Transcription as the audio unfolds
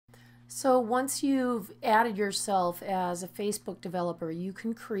So once you've added yourself as a Facebook developer, you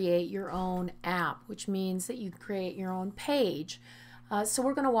can create your own app, which means that you create your own page. So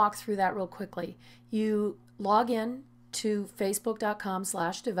we're going to walk through that real quickly. You log in to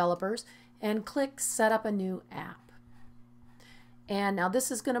facebook.com/developers and click Set Up a New App. And now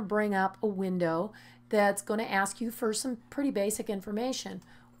this is going to bring up a window that's going to ask you for some pretty basic information.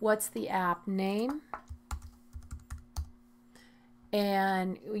 What's the app name?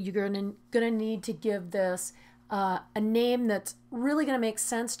 And you're going to need to give this a name that's really going to make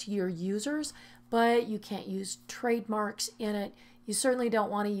sense to your users, but you can't use trademarks in it. You certainly don't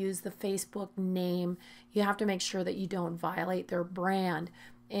want to use the Facebook name. You have to make sure that you don't violate their brand.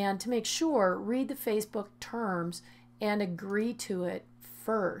 And to make sure, read the Facebook terms and agree to it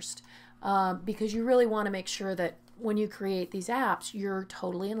first, because you really want to make sure that when you create these apps, you're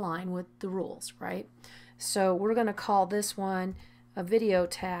totally in line with the rules, right? So we're going to call this one a video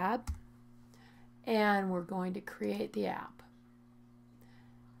tab, and we're going to create the app.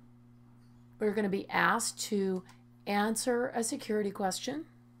 We're going to be asked to answer a security question,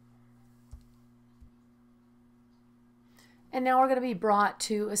 and now we're going to be brought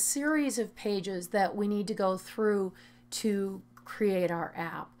to a series of pages that we need to go through to create our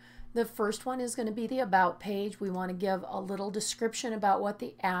app. The first one is going to be the About page. We want to give a little description about what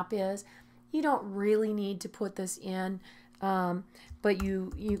the app is. You don't really need to put this in, but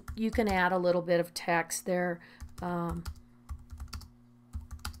you can add a little bit of text there.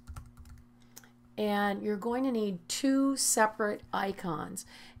 And you're going to need two separate icons.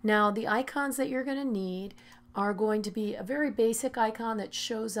 Now the icons that you're going to need are going to be a very basic icon that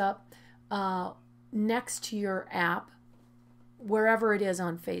shows up next to your app wherever it is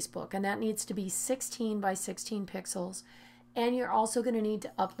on Facebook, and that needs to be 16 by 16 pixels. And you're also going to need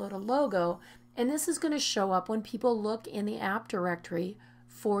to upload a logo, and this is going to show up when people look in the app directory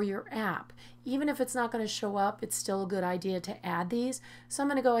for your app. Even if it's not going to show up, it's still a good idea to add these. So I'm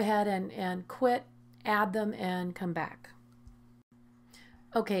going to go ahead and quit, add them, and come back.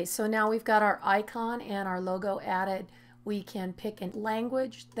 Okay, so now we've got our icon and our logo added. We can pick a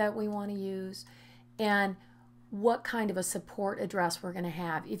language that we want to use and what kind of a support address we're going to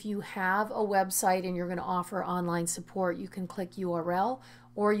have. If you have a website and you're going to offer online support, you can click URL,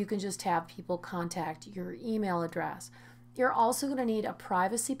 or you can just have people contact your email address. You're also going to need a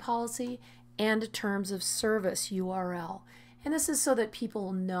privacy policy and a terms of service URL. And this is so that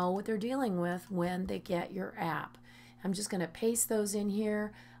people know what they're dealing with when they get your app. I'm just going to paste those in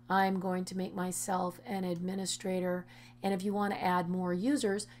here. I'm going to make myself an administrator, and if you want to add more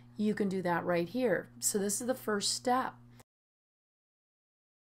users, you can do that right here. So this is the first step.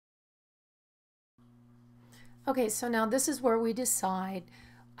 Okay, so now this is where we decide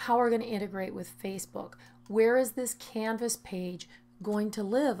how we're going to integrate with Facebook. Where is this Canvas page going to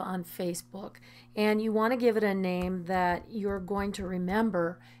live on Facebook? And you want to give it a name that you're going to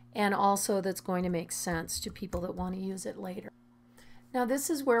remember, and also that's going to make sense to people that want to use it later. Now this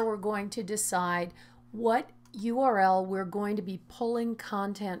is where we're going to decide what URL we're going to be pulling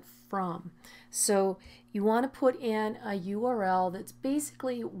content from. So you want to put in a URL that's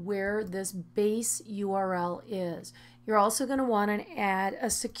basically where this base URL is. You're also going to want to add a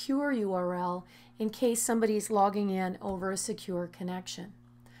secure URL in case somebody's logging in over a secure connection.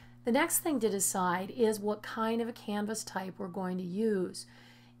 The next thing to decide is what kind of a canvas type we're going to use.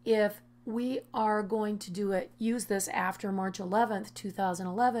 If we are going to use this after March 11th,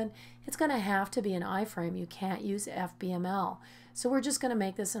 2011, it's going to have to be an iFrame. You can't use FBML. So we're just going to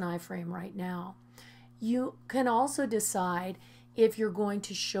make this an iFrame right now. You can also decide if you're going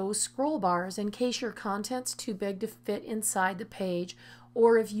to show scroll bars in case your content's too big to fit inside the page,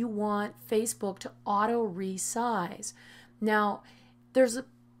 or if you want Facebook to auto resize. Now, there's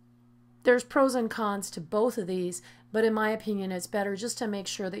pros and cons to both of these, but in my opinion, it's better just to make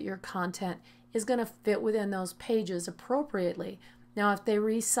sure that your content is going to fit within those pages appropriately. Now, if they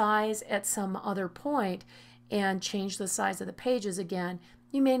resize at some other point and change the size of the pages again,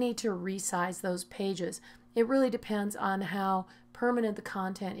 you may need to resize those pages. It really depends on how permanent the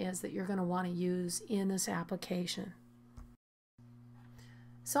content is that you're going to want to use in this application.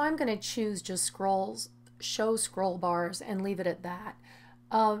 So I'm going to choose just show scroll bars and leave it at that.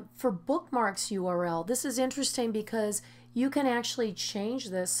 For Bookmarks URL, this is interesting because you can actually change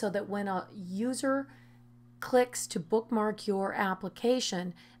this so that when a user clicks to bookmark your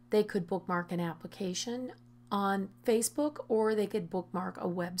application, they could bookmark an application on Facebook, or they could bookmark a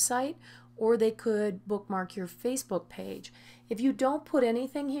website, or they could bookmark your Facebook page. If you don't put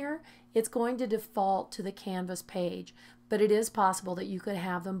anything here, it's going to default to the Canvas page, but it is possible that you could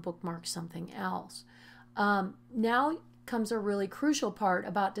have them bookmark something else. Now comes a really crucial part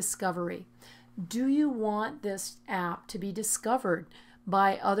about discovery. Do you want this app to be discovered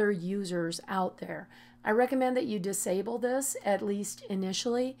by other users out there? I recommend that you disable this, at least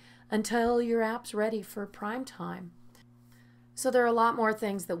initially, until your app's ready for prime time. So there are a lot more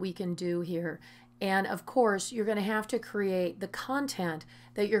things that we can do here. And of course, you're going to have to create the content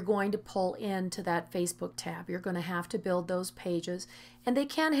that you're going to pull into that Facebook tab. You're going to have to build those pages, and they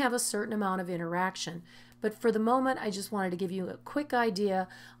can have a certain amount of interaction. But for the moment, I just wanted to give you a quick idea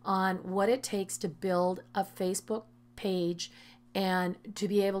on what it takes to build a Facebook page and to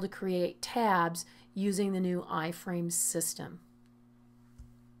be able to create tabs using the new iFrame system.